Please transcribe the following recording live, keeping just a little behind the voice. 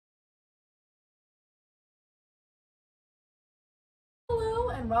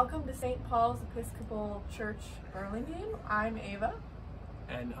and welcome to St. Paul's Episcopal Church, Burlingame. I'm Ava.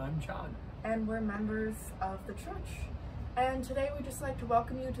 And I'm John. And we're members of the church. And today we'd just like to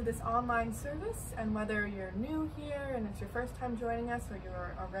welcome you to this online service, and whether you're new here and it's your first time joining us or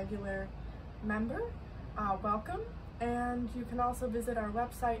you're a regular member, welcome. And you can also visit our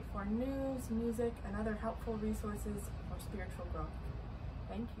website for news, music, and other helpful resources for spiritual growth.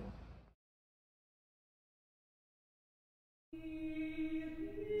 Thank you.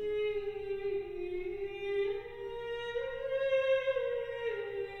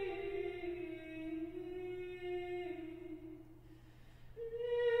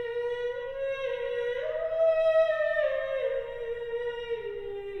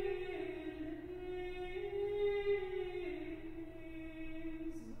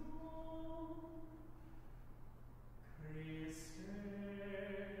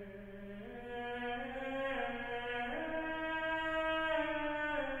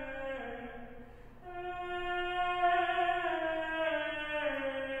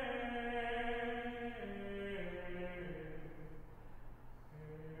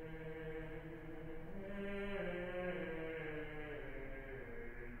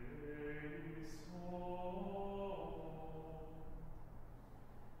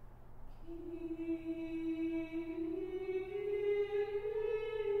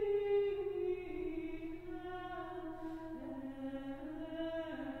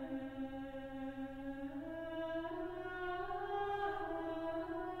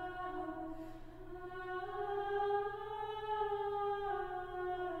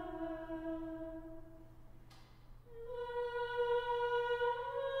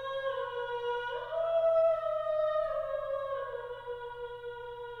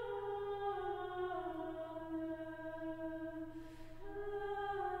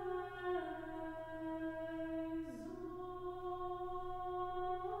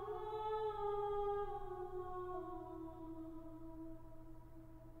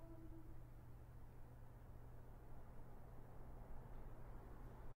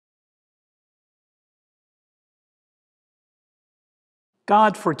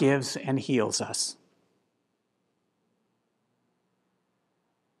 God forgives and heals us.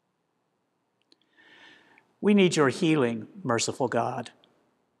 We need your healing, merciful God.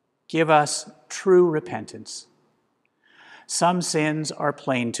 Give us true repentance. Some sins are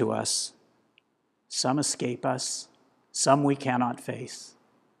plain to us. Some escape us. Some we cannot face.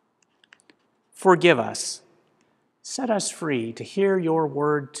 Forgive us. Set us free to hear your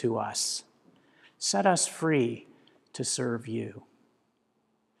word to us. Set us free to serve you.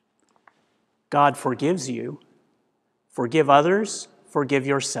 God forgives you. Forgive others, forgive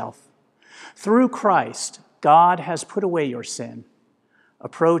yourself. Through Christ, God has put away your sin.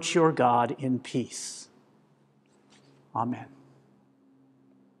 Approach your God in peace. Amen.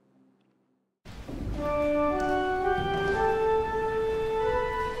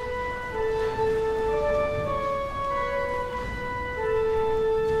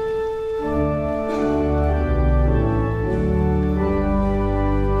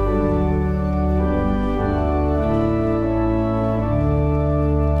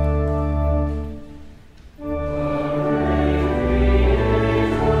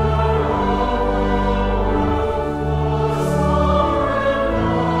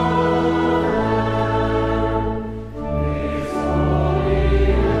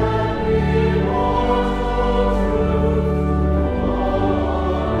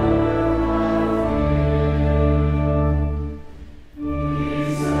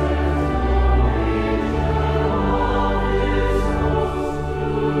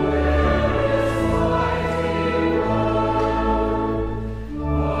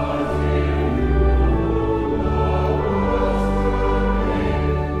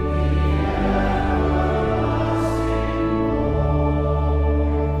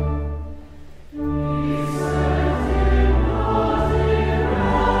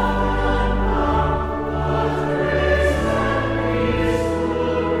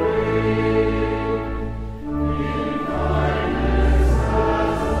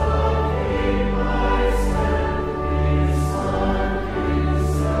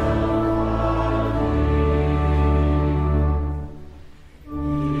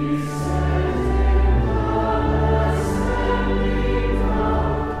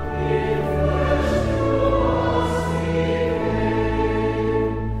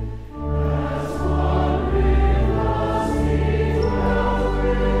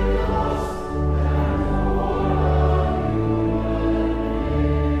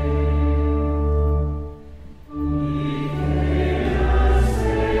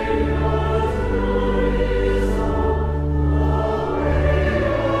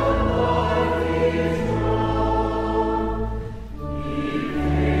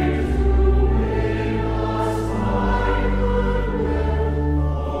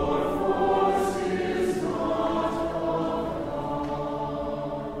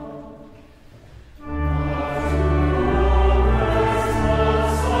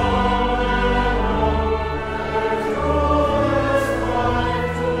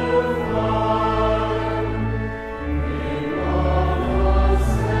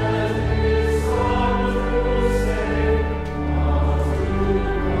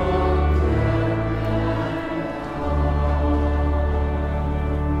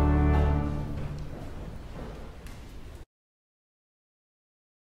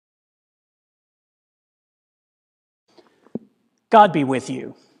 God be with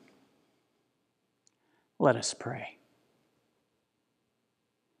you. Let us pray.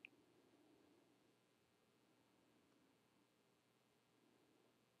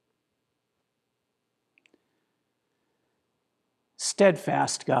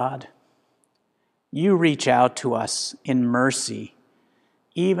 Steadfast God, you reach out to us in mercy,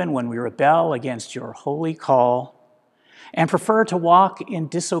 even when we rebel against your holy call and prefer to walk in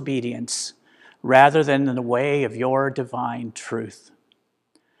disobedience rather than in the way of your divine truth.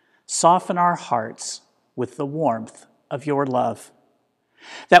 Soften our hearts with the warmth of your love,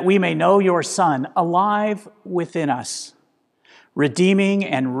 that we may know your Son alive within us, redeeming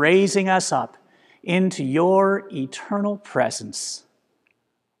and raising us up into your eternal presence.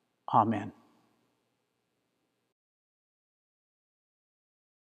 Amen.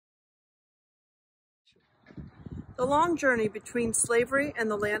 The long journey between slavery and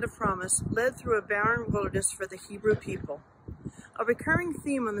the land of promise led through a barren wilderness for the Hebrew people. A recurring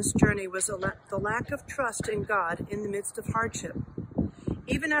theme on this journey was the lack of trust in God in the midst of hardship.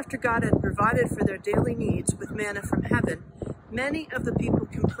 Even after God had provided for their daily needs with manna from heaven, many of the people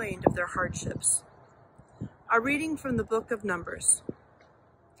complained of their hardships. A reading from the book of Numbers.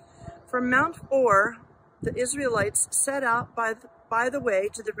 From Mount Or, the Israelites set out by the way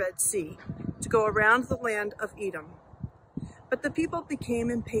to the Red Sea to go around the land of Edom. But the people became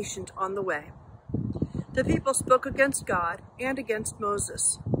impatient on the way. The people spoke against God and against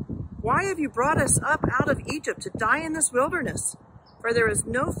Moses. "Why have you brought us up out of Egypt to die in this wilderness? For there is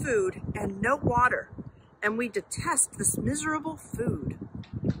no food and no water, and we detest this miserable food."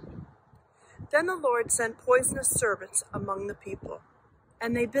 Then the Lord sent poisonous serpents among the people,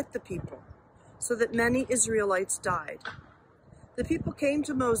 and they bit the people, so that many Israelites died. The people came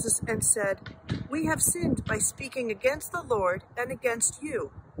to Moses and said, "We have sinned by speaking against the Lord and against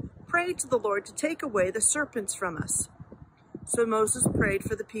you. Pray to the Lord to take away the serpents from us." So Moses prayed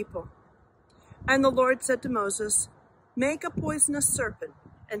for the people. And the Lord said to Moses, "Make a poisonous serpent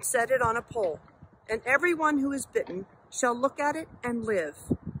and set it on a pole, and everyone who is bitten shall look at it and live."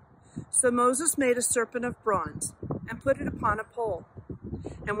 So Moses made a serpent of bronze and put it upon a pole.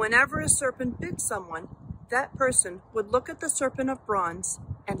 And whenever a serpent bit someone, that person would look at the serpent of bronze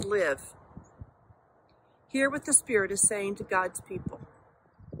and live. Hear what the Spirit is saying to God's people.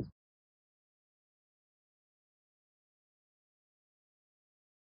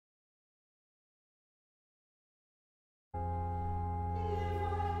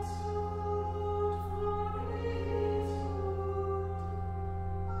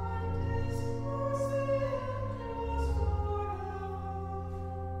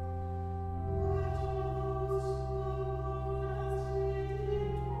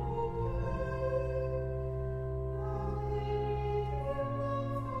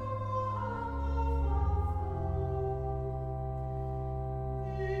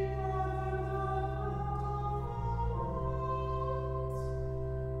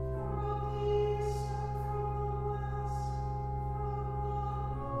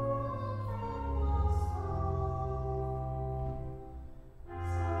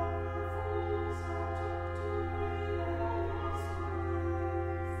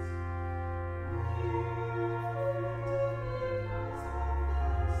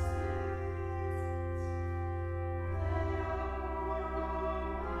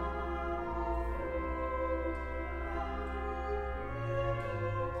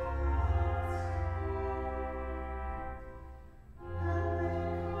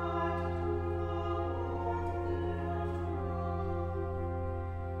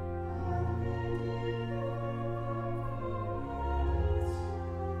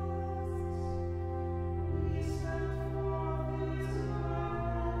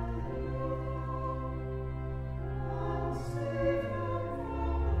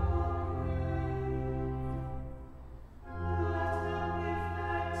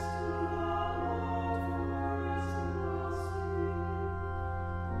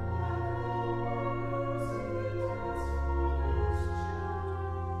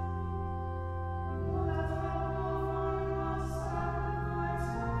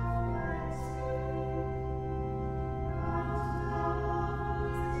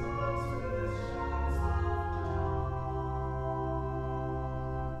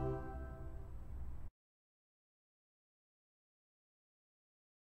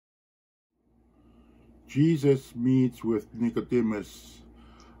 Jesus meets with Nicodemus,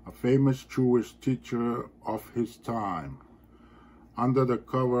 a famous Jewish teacher of his time. Under the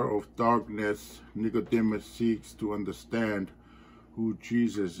cover of darkness, Nicodemus seeks to understand who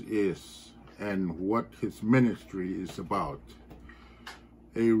Jesus is and what his ministry is about.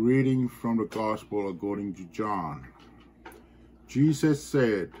 A reading from the Gospel according to John. Jesus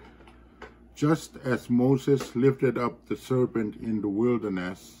said, "Just as Moses lifted up the serpent in the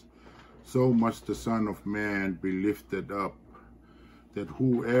wilderness, so must the Son of Man be lifted up, that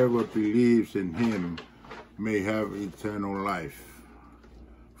whoever believes in him may have eternal life.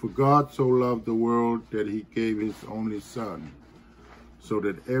 For God so loved the world that he gave his only Son, so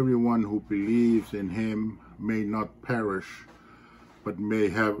that everyone who believes in him may not perish, but may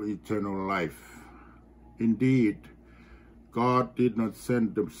have eternal life. Indeed, God did not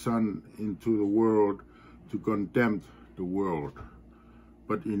send the Son into the world to condemn the world,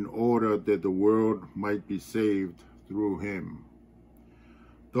 but in order that the world might be saved through him.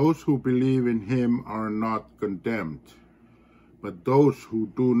 Those who believe in him are not condemned, but those who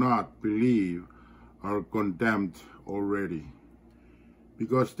do not believe are condemned already,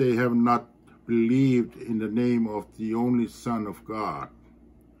 because they have not believed in the name of the only Son of God.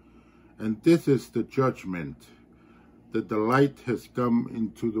 And this is the judgment, that the light has come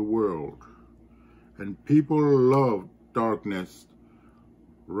into the world, and people love darkness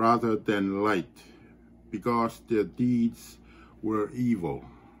rather than light, because their deeds were evil.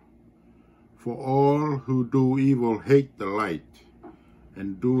 For all who do evil hate the light,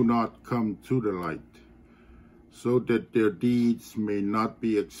 and do not come to the light, so that their deeds may not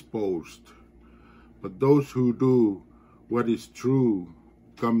be exposed. But those who do what is true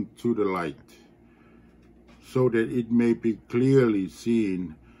come to the light, so that it may be clearly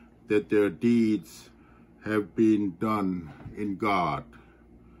seen that their deeds have been done in God."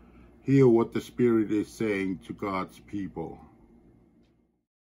 Hear what the Spirit is saying to God's people.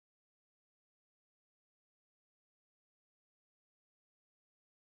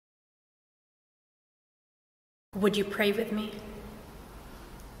 Would you pray with me?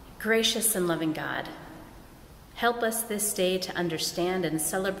 Gracious and loving God, help us this day to understand and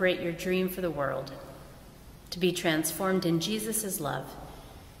celebrate your dream for the world, to be transformed in Jesus' love,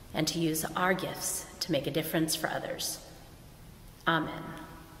 and to use our gifts to make a difference for others. Amen.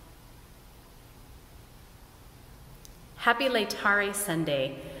 Happy Laetare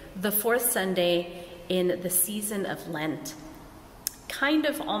Sunday, the fourth Sunday in the season of Lent. Kind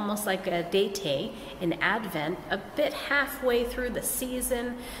of almost like a Date in Advent, a bit halfway through the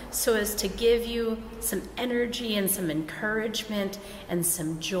season, so as to give you some energy and some encouragement and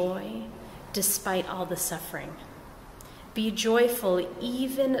some joy despite all the suffering. Be joyful,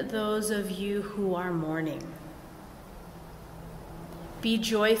 even those of you who are mourning. Be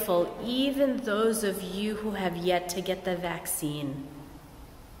joyful, even those of you who have yet to get the vaccine.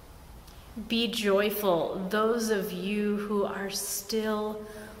 Be joyful, those of you who are still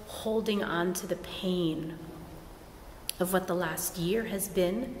holding on to the pain of what the last year has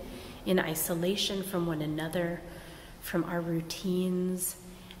been in isolation from one another, from our routines,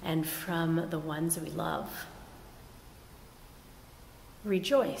 and from the ones we love.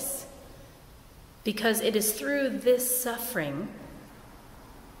 Rejoice, because it is through this suffering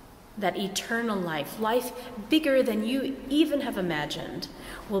that eternal life, life bigger than you even have imagined,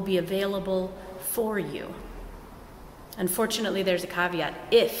 will be available for you. Unfortunately, there's a caveat: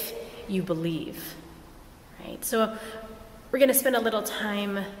 if you believe, right? So we're going to spend a little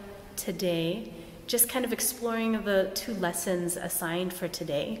time today just kind of exploring the two lessons assigned for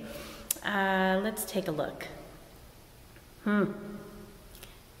today. Let's take a look.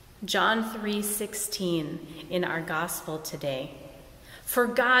 John 3:16 in our gospel today. For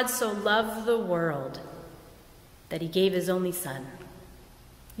God so loved the world that he gave his only Son.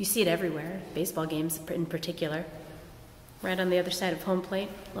 You see it everywhere, baseball games in particular. Right on the other side of home plate,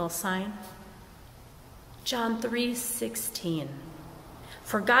 little sign. John 3:16.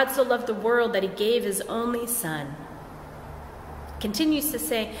 For God so loved the world that he gave his only Son. Continues to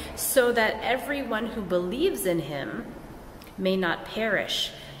say, so that everyone who believes in him may not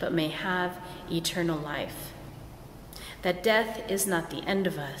perish, but may have eternal life. That death is not the end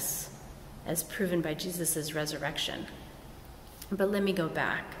of us, as proven by Jesus' resurrection. But let me go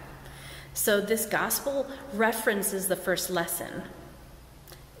back. So this gospel references the first lesson.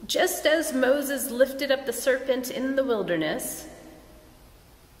 Just as Moses lifted up the serpent in the wilderness,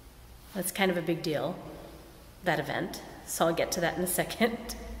 that's kind of a big deal, that event, so I'll get to that in a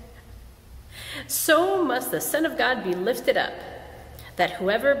second. So must the Son of God be lifted up, that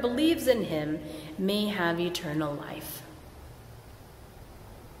whoever believes in him may have eternal life.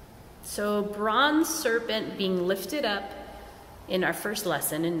 So bronze serpent being lifted up in our first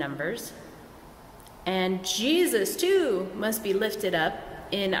lesson in Numbers, and Jesus too must be lifted up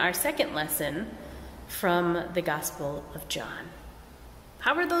in our second lesson from the Gospel of John.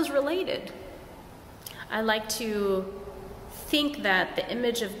 How are those related? I like to think that the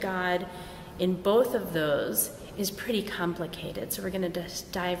image of God in both of those is pretty complicated, so we're going to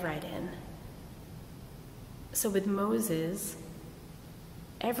just dive right in. So with Moses,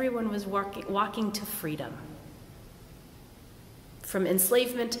 everyone was walking to freedom. From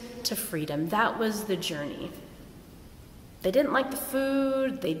enslavement to freedom. That was the journey. They didn't like the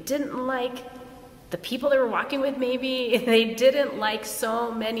food. They didn't like the people they were walking with, maybe. They didn't like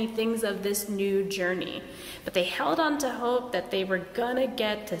so many things of this new journey. But they held on to hope that they were going to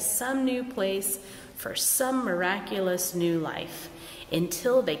get to some new place for some miraculous new life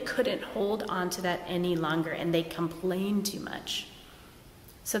until they couldn't hold on to that any longer and they complained too much.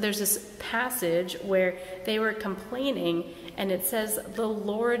 So there's this passage where they were complaining and it says, the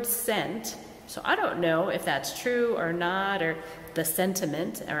Lord sent. So I don't know if that's true or not, or the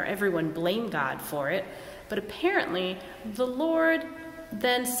sentiment, or everyone blamed God for it. But apparently the Lord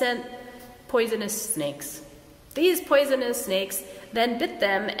then sent poisonous snakes. These poisonous snakes then bit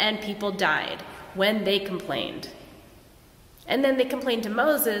them and people died when they complained. And then they complained to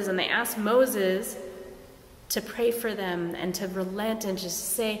Moses and they asked Moses to pray for them and to relent and just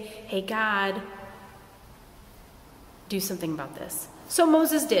say, hey, God, do something about this. So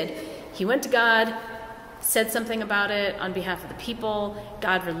Moses did. He went to God, said something about it on behalf of the people.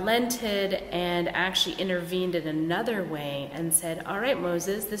 God relented and actually intervened in another way and said, all right,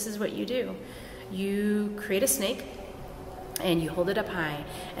 Moses, this is what you do. You create a snake and you hold it up high,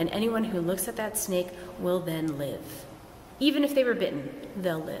 and anyone who looks at that snake will then live. Even if they were bitten,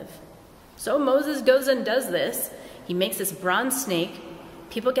 they'll live. So Moses goes and does this. He makes this bronze snake.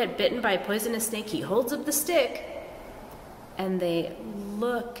 People get bitten by a poisonous snake. He holds up the stick, and they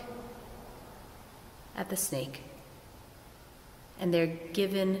look at the snake, and they're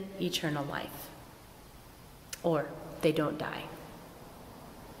given eternal life. Or they don't die.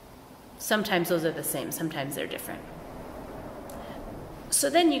 Sometimes those are the same. Sometimes they're different. So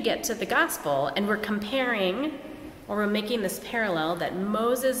then you get to the gospel, and we're comparing, or we're making this parallel that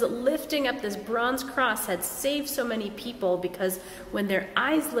Moses lifting up this bronze cross had saved so many people because when their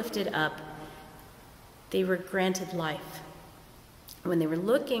eyes lifted up, they were granted life. When they were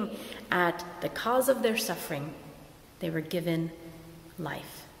looking at the cause of their suffering, they were given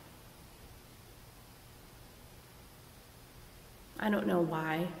life. I don't know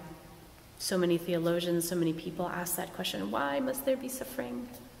why so many theologians, so many people ask that question. Why must there be suffering?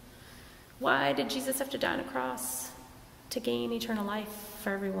 Why did Jesus have to die on a cross? To gain eternal life for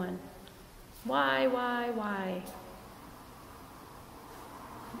everyone. Why?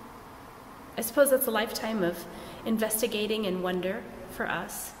 I suppose that's a lifetime of investigating and wonder for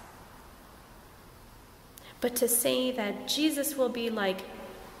us. But to say that Jesus will be like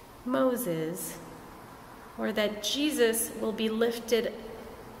Moses, or that Jesus will be lifted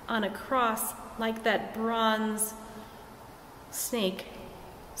on a cross like that bronze snake,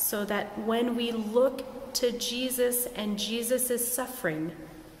 so that when we look to Jesus and Jesus' suffering,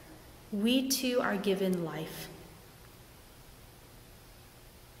 we too are given life.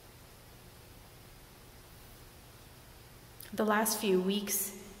 The last few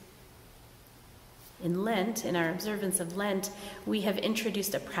weeks in Lent, in our observance of Lent, we have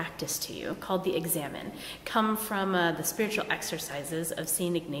introduced a practice to you called the Examen, come from the spiritual exercises of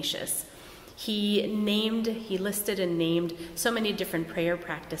St. Ignatius. He listed and named so many different prayer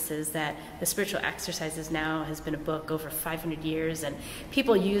practices that the spiritual exercises now has been a book over 500 years, and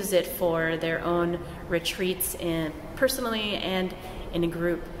people use it for their own retreats personally and in a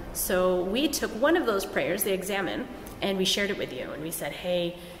group. So we took one of those prayers, the Examen, and we shared it with you, and we said,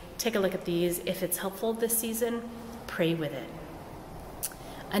 hey, take a look at these. If it's helpful this season, pray with it.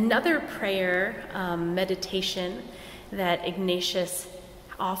 Another prayer meditation that Ignatius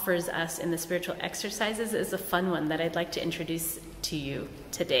offers us in the spiritual exercises is a fun one that I'd like to introduce to you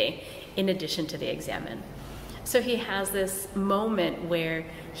today, in addition to the Examen. So he has this moment where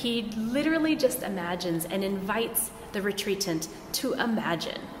he literally just imagines and invites the retreatant to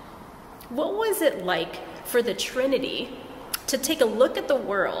imagine. What was it like for the Trinity to take a look at the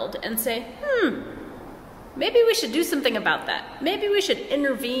world and say, maybe we should do something about that. Maybe we should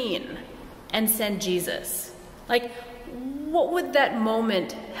intervene and send Jesus. Like, what would that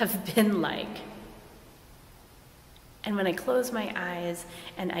moment have been like? And when I close my eyes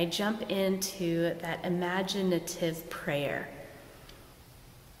and I jump into that imaginative prayer,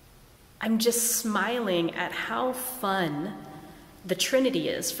 I'm just smiling at how fun the Trinity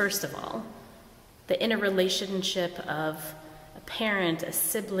is, first of all. The interrelationship of a parent, a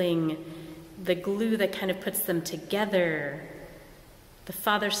sibling, the glue that kind of puts them together, the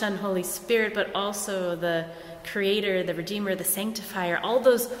Father, Son, Holy Spirit, but also the Creator, the Redeemer, the Sanctifier, all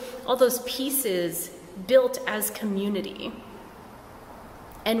those pieces built as community.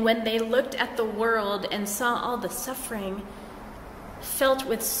 And when they looked at the world and saw all the suffering, felt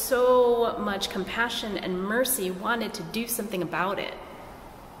with so much compassion and mercy, wanted to do something about it.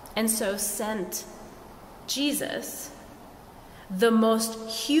 And so sent Jesus, the most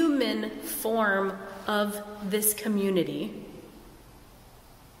human form of this community,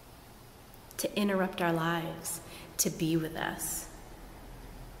 to interrupt our lives, to be with us.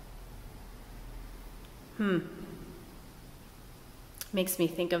 Makes me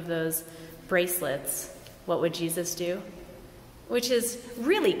think of those bracelets, What Would Jesus Do? Which is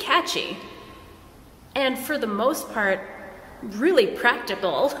really catchy, and for the most part, really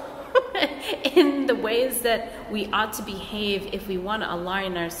practical in the ways that we ought to behave if we want to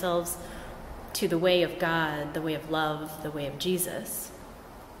align ourselves to the way of God, the way of love, the way of Jesus.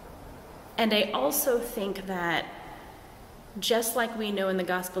 And I also think that, just like we know in the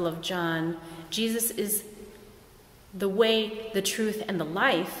Gospel of John, Jesus is the way, the truth, and the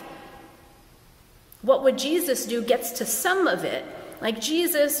life. What would Jesus do gets to some of it. Like,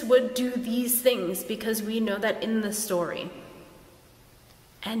 Jesus would do these things because we know that in the story.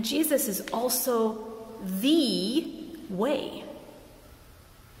 And Jesus is also the way.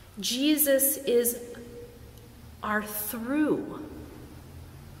 Jesus is our through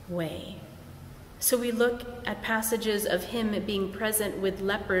way. So we look at passages of him being present with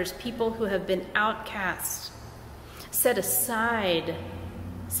lepers, people who have been outcast, set aside,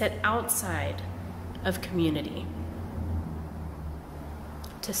 set outside of community,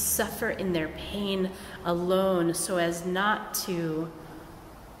 to suffer in their pain alone so as not to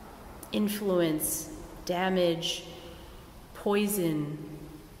influence, damage, poison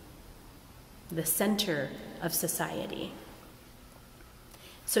the center of society.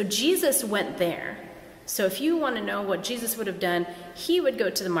 So Jesus went there. So if you want to know what Jesus would have done, he would go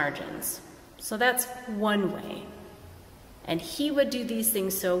to the margins. So that's one way. And he would do these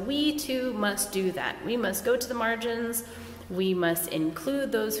things, so we too must do that. We must go to the margins. We must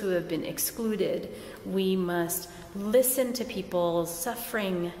include those who have been excluded. We must listen to people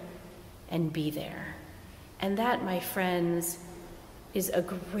suffering and be there. And that, my friends, is a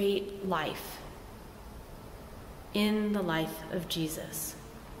great life in the life of Jesus.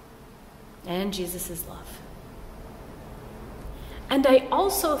 And Jesus is love. And I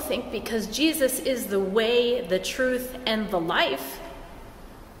also think because Jesus is the way, the truth, and the life,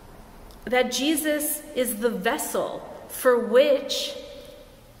 that Jesus is the vessel for which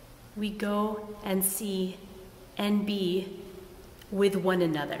we go and see and be with one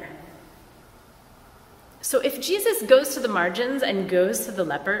another. So if Jesus goes to the margins and goes to the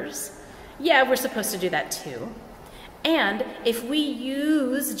lepers, yeah, we're supposed to do that too. And if we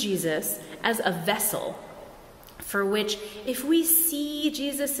use Jesus as a vessel for which, if we see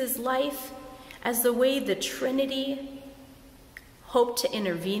Jesus' life as the way the Trinity hoped to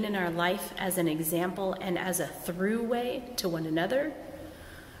intervene in our life as an example and as a through way to one another,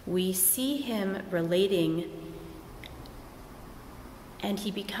 we see him relating, and he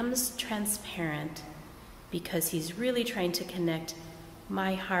becomes transparent because he's really trying to connect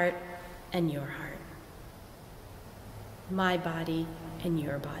my heart and your heart, my body and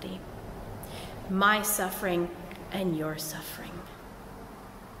your body, my suffering and your suffering,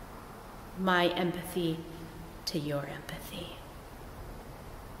 my empathy to your empathy.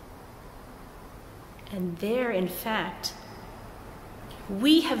 And there, in fact,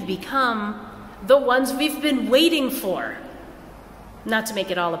 we have become the ones we've been waiting for. Not to make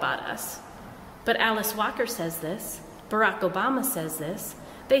it all about us, but Alice Walker says this, Barack Obama says this.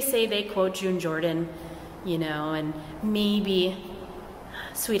 They say they quote June Jordan, you know, and maybe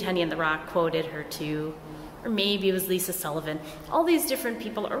Sweet Honey and the Rock quoted her too, or maybe it was Lisa Sullivan. All these different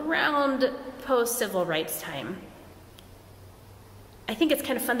people around post-civil rights time. I think it's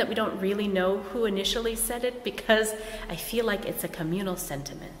kind of fun that we don't really know who initially said it, because I feel like it's a communal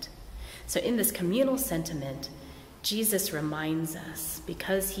sentiment. So in this communal sentiment, Jesus reminds us,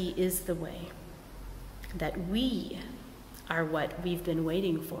 because he is the way, that we are what we've been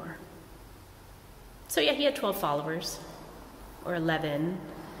waiting for. So yeah, he had 12 followers, or 11,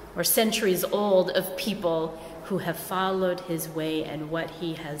 or centuries old of people who have followed his way and what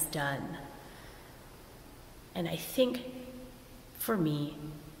he has done. And I think for me,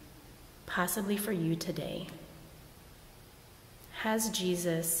 possibly for you today, has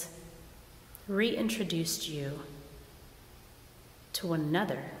Jesus reintroduced you to one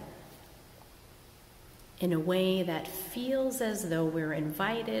another in a way that feels as though we're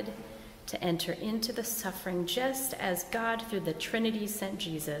invited to enter into the suffering just as God through the Trinity sent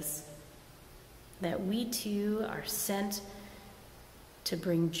Jesus, that we too are sent to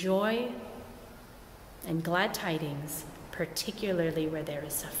bring joy and glad tidings particularly where there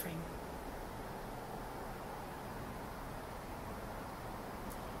is suffering.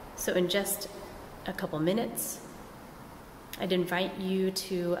 So in just a couple minutes, I'd invite you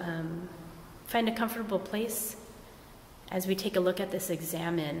to find a comfortable place as we take a look at this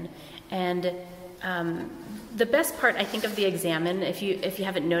Examen. And the best part, I think, of the Examen, if you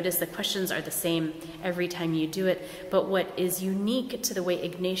haven't noticed, the questions are the same every time you do it. But what is unique to the way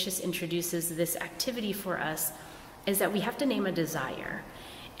Ignatius introduces this activity for us is that we have to name a desire.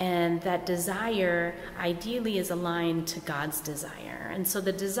 And that desire ideally is aligned to God's desire. And so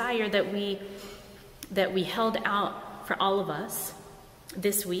the desire that we held out for all of us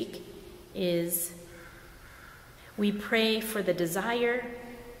this week is we pray for the desire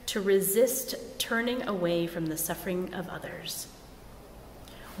to resist turning away from the suffering of others.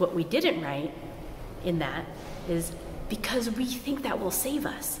 What we didn't write in that is because we think that will save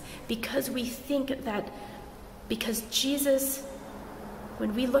us, because we think that because Jesus,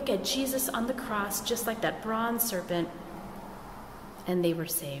 when we look at Jesus on the cross, just like that bronze serpent, and they were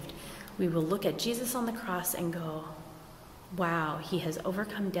saved, we will look at Jesus on the cross and go, wow, he has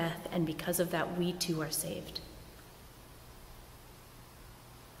overcome death, and because of that, we too are saved.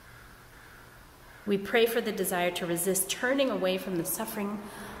 We pray for the desire to resist turning away from the suffering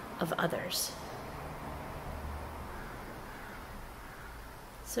of others.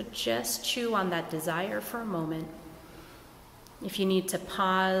 So just chew on that desire for a moment. If you need to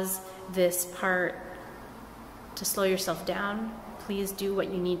pause this part to slow yourself down, please do what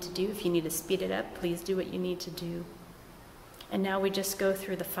you need to do. If you need to speed it up, please do what you need to do. And now we just go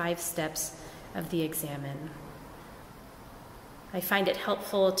through the 5 steps of the Examen. I find it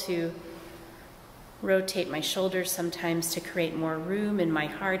helpful to rotate my shoulders sometimes to create more room in my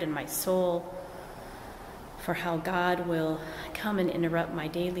heart and my soul for how God will come and interrupt my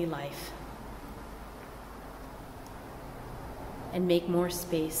daily life and make more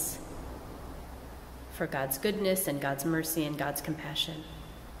space for God's goodness and God's mercy and God's compassion.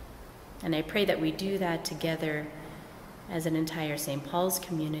 And I pray that we do that together as an entire St. Paul's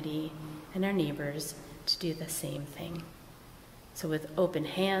community and our neighbors to do the same thing. So with open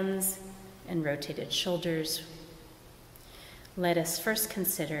hands and rotated shoulders, let us first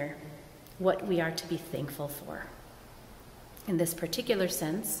consider what we are to be thankful for. In this particular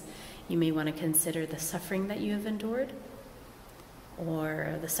sense, you may want to consider the suffering that you have endured,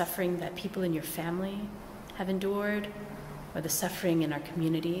 or the suffering that people in your family have endured, or the suffering in our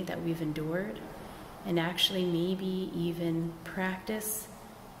community that we've endured, and actually maybe even practice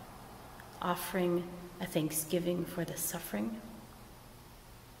offering a thanksgiving for the suffering.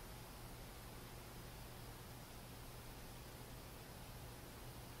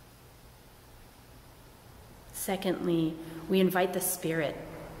 Secondly, we invite the Spirit.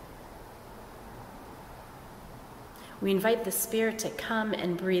 We invite the Spirit to come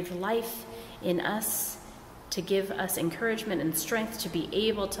and breathe life in us, to give us encouragement and strength to be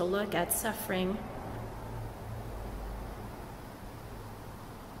able to look at suffering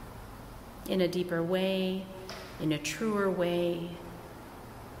in a deeper way, in a truer way,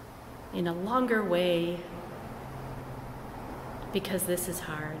 in a longer way, because this is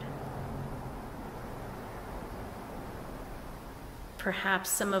hard. Perhaps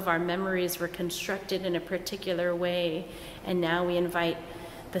some of our memories were constructed in a particular way, and now we invite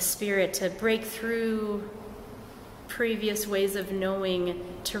the Spirit to break through previous ways of knowing,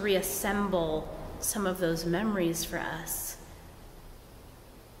 to reassemble some of those memories for us,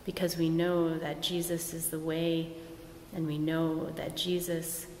 because we know that Jesus is the way, and we know that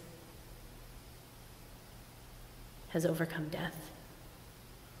Jesus has overcome death.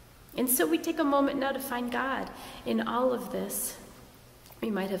 And so we take a moment now to find God in all of this. We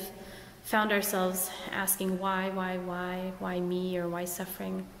might have found ourselves asking why me, or why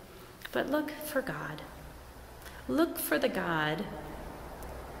suffering? But look for God. Look for the God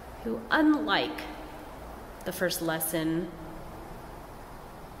who, unlike the first lesson,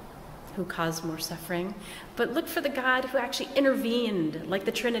 who caused more suffering, but look for the God who actually intervened, like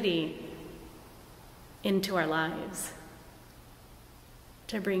the Trinity, into our lives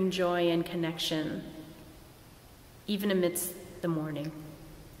to bring joy and connection, even amidst the mourning.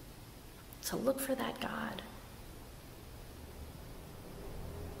 So look for that God.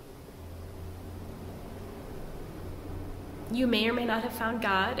 You may or may not have found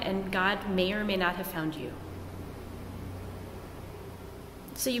God, and God may or may not have found you.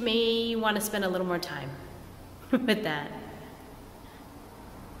 So you may want to spend a little more time with that.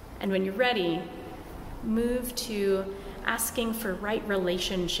 And when you're ready, move to asking for right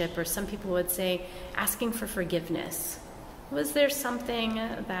relationship, or some people would say asking for forgiveness. Was there something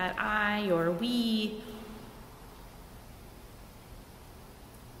that I or we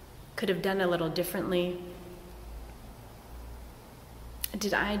could have done a little differently?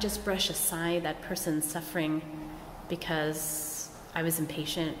 Did I just brush aside that person's suffering because I was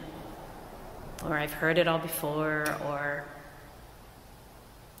impatient, or I've heard it all before, or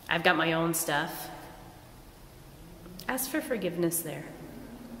I've got my own stuff? Ask for forgiveness there,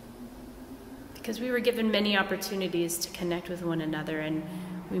 because we were given many opportunities to connect with one another, and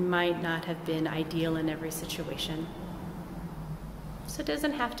we might not have been ideal in every situation. So it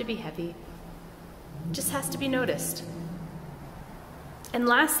doesn't have to be heavy. It just has to be noticed. And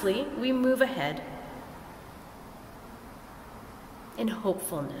lastly, we move ahead in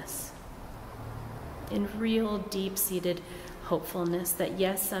hopefulness, in real deep-seated hopefulness that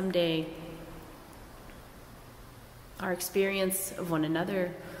yes, someday our experience of one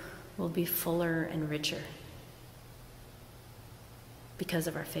another will be fuller and richer because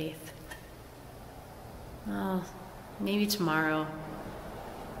of our faith. Well, maybe tomorrow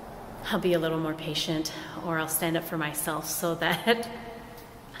I'll be a little more patient, or I'll stand up for myself so that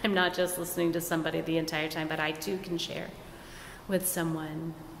I'm not just listening to somebody the entire time, but I too can share with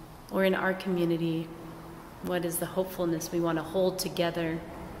someone, or in our community, what is the hopefulness we want to hold together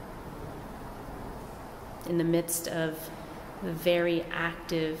in the midst of the very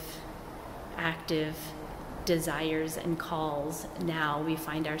active desires and calls now we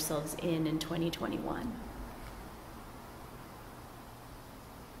find ourselves in 2021.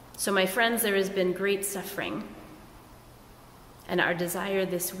 So my friends, there has been great suffering, and our desire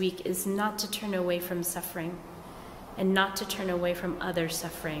this week is not to turn away from suffering and not to turn away from other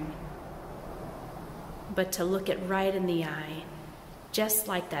suffering, but to look it right in the eye, just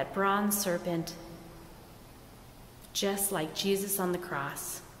like that bronze serpent, just like Jesus on the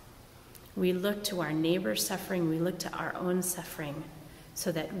cross. We look to our neighbor's suffering, we look to our own suffering,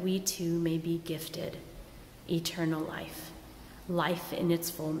 so that we too may be gifted eternal life, life in its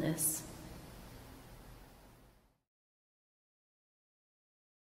fullness.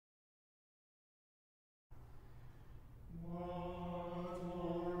 What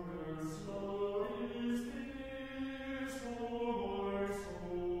wondrous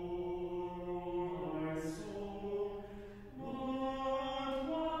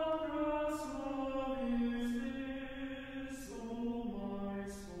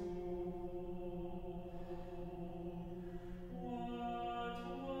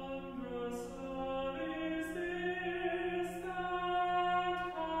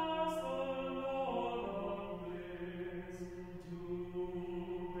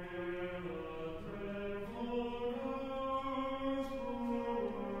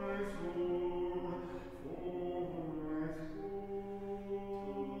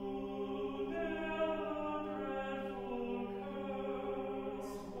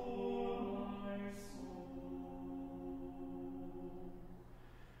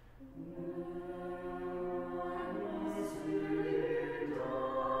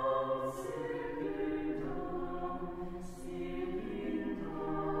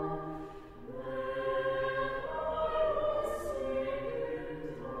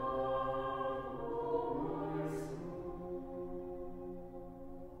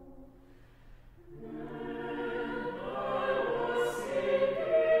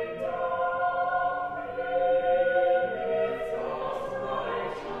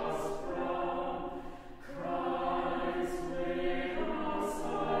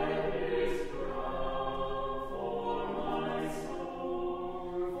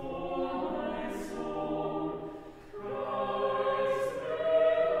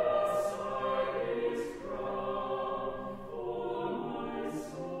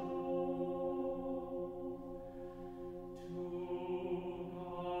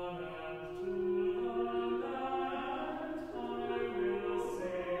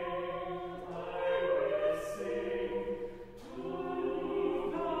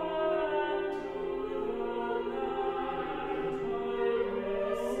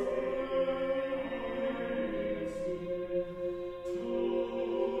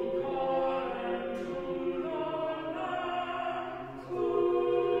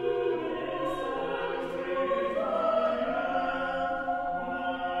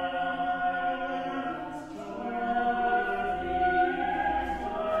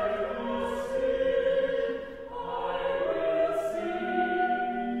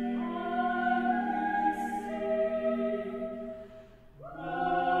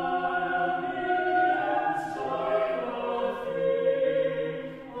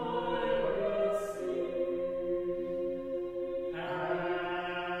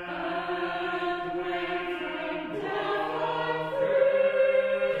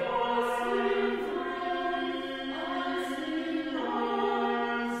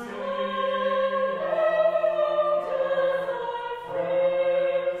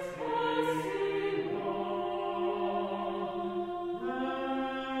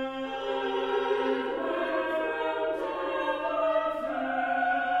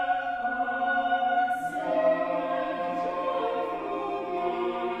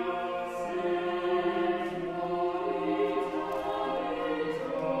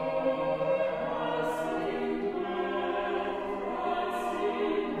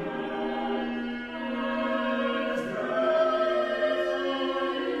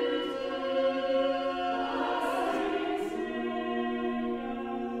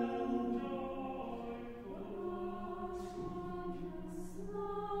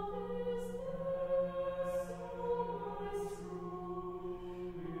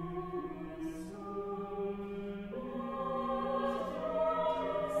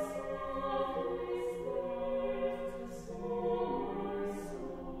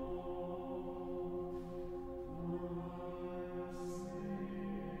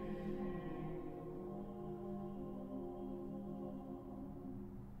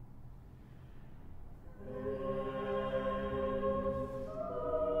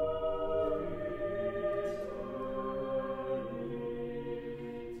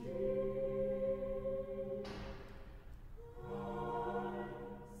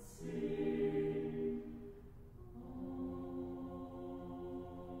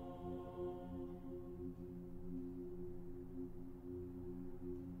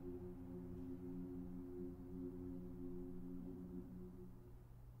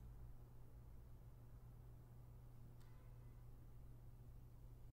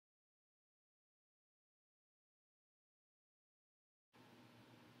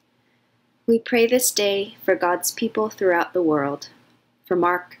We pray this day for God's people throughout the world, for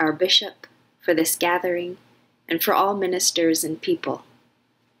Mark, our bishop, for this gathering, and for all ministers and people.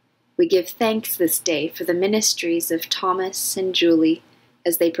 We give thanks this day for the ministries of Thomas and Julie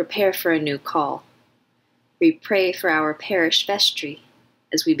as they prepare for a new call. We pray for our parish vestry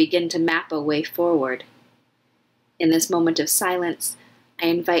as we begin to map a way forward. In this moment of silence, I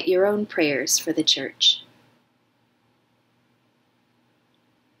invite your own prayers for the Church.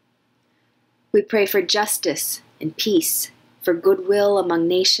 We pray for justice and peace, for goodwill among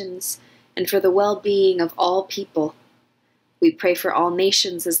nations, and for the well-being of all people. We pray for all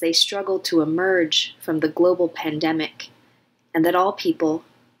nations as they struggle to emerge from the global pandemic, and that all people,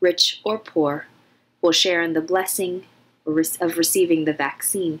 rich or poor, will share in the blessing of receiving the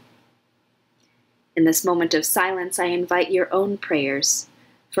vaccine. In this moment of silence, I invite your own prayers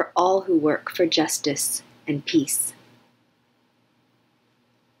for all who work for justice and peace.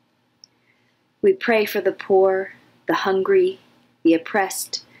 We pray for the poor, the hungry, the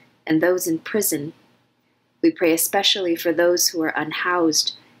oppressed, and those in prison. We pray especially for those who are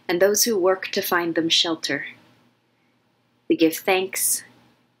unhoused and those who work to find them shelter. We give thanks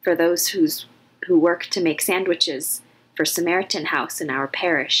for those who work to make sandwiches for Samaritan House in our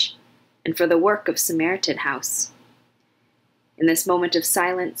parish, and for the work of Samaritan House. In this moment of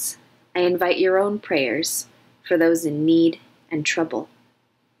silence, I invite your own prayers for those in need and trouble.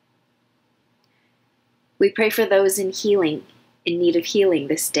 We pray for those in need of healing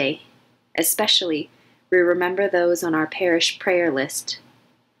this day. Especially, we remember those on our parish prayer list: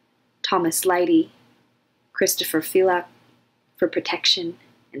 Thomas Leidy, Christopher Filak for protection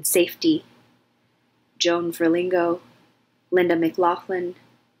and safety, Joan Verlingo, Linda McLaughlin,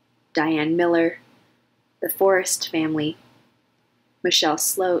 Diane Miller, the Forrest family, Michelle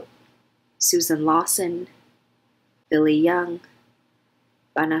Sloat, Susan Lawson, Billy Young,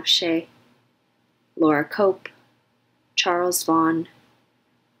 Banafshe, Laura Cope, Charles Vaughn,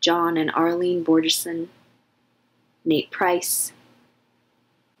 John and Arlene Borgeson, Nate Price,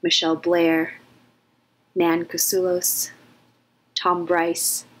 Michelle Blair, Nan Kasulos, Tom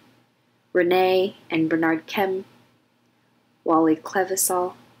Bryce, Renee and Bernard Kem, Wally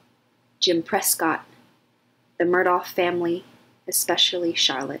Clevisall, Jim Prescott, the Murdoch family, especially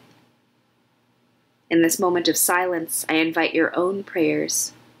Charlotte. In this moment of silence, I invite your own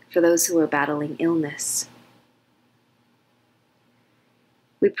prayers for those who are battling illness.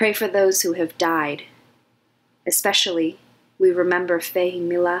 We pray for those who have died. Especially, we remember Faye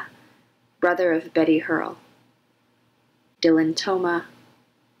Mila, brother of Betty Hurl, Dylan Toma.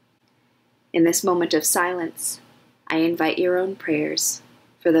 In this moment of silence, I invite your own prayers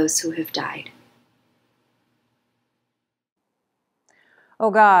for those who have died.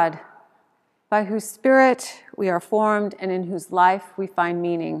 O God, by whose Spirit we are formed and in whose life we find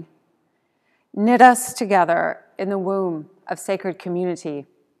meaning, knit us together in the womb of sacred community,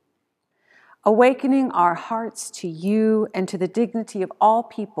 awakening our hearts to you and to the dignity of all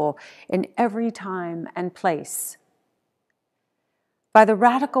people in every time and place. By the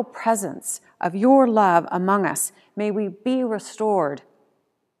radical presence of your love among us, may we be restored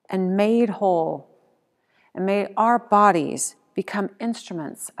and made whole, and may our bodies become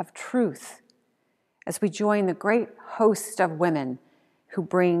instruments of truth as we join the great host of women who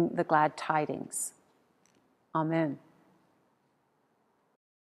bring the glad tidings. Amen.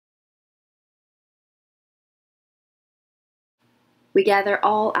 We gather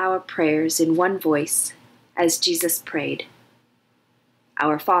all our prayers in one voice as Jesus prayed.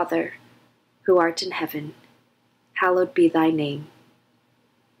 Our Father, who art in heaven, hallowed be thy name.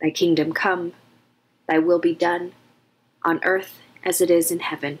 Thy kingdom come, thy will be done, on earth as it is in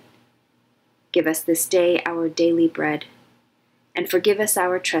heaven. Give us this day our daily bread, and forgive us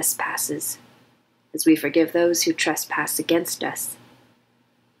our trespasses, as we forgive those who trespass against us.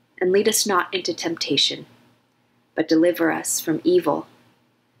 And lead us not into temptation, but deliver us from evil.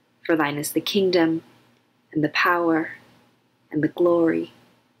 For thine is the kingdom, and the power, and the glory,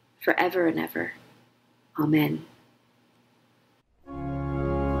 forever and ever. Amen.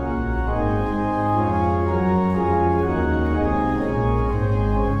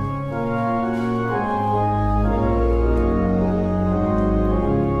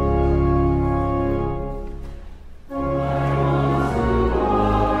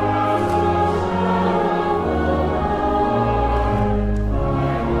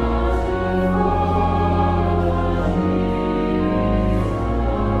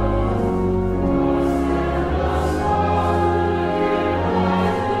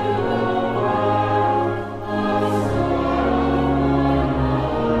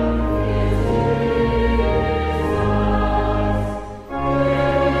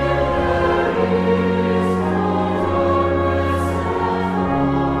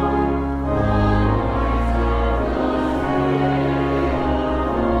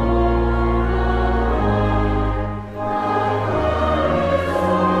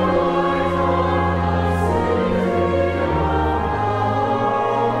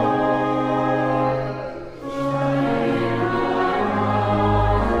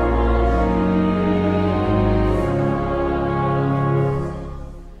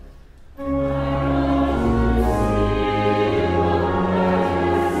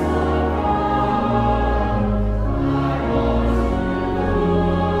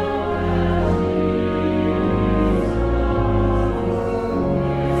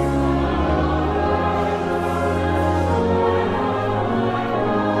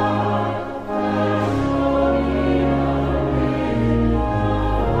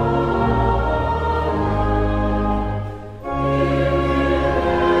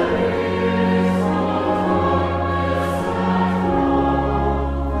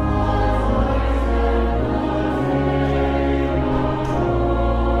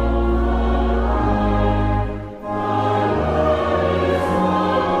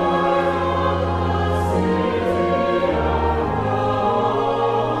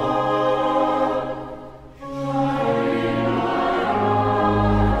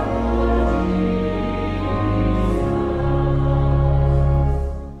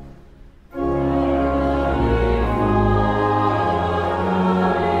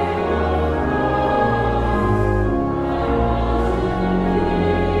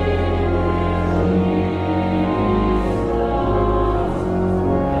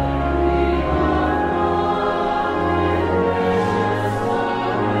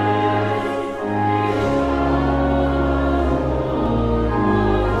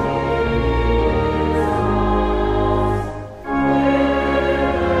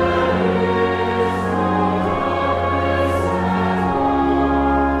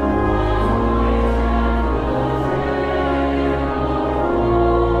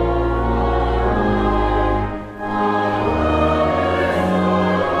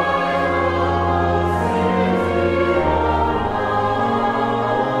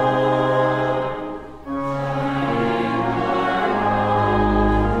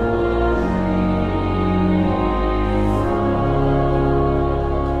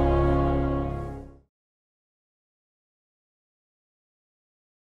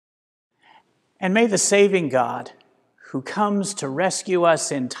 And may the saving God, who comes to rescue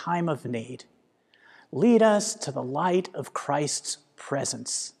us in time of need, lead us to the light of Christ's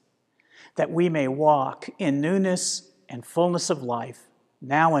presence, that we may walk in newness and fullness of life,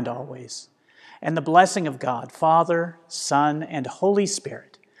 now and always. And the blessing of God, Father, Son, and Holy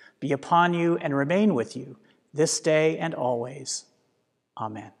Spirit, be upon you and remain with you this day and always.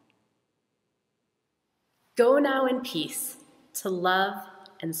 Amen. Go now in peace to love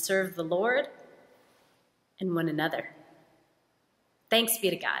and serve the Lord and one another. Thanks be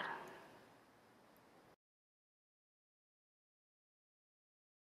to God.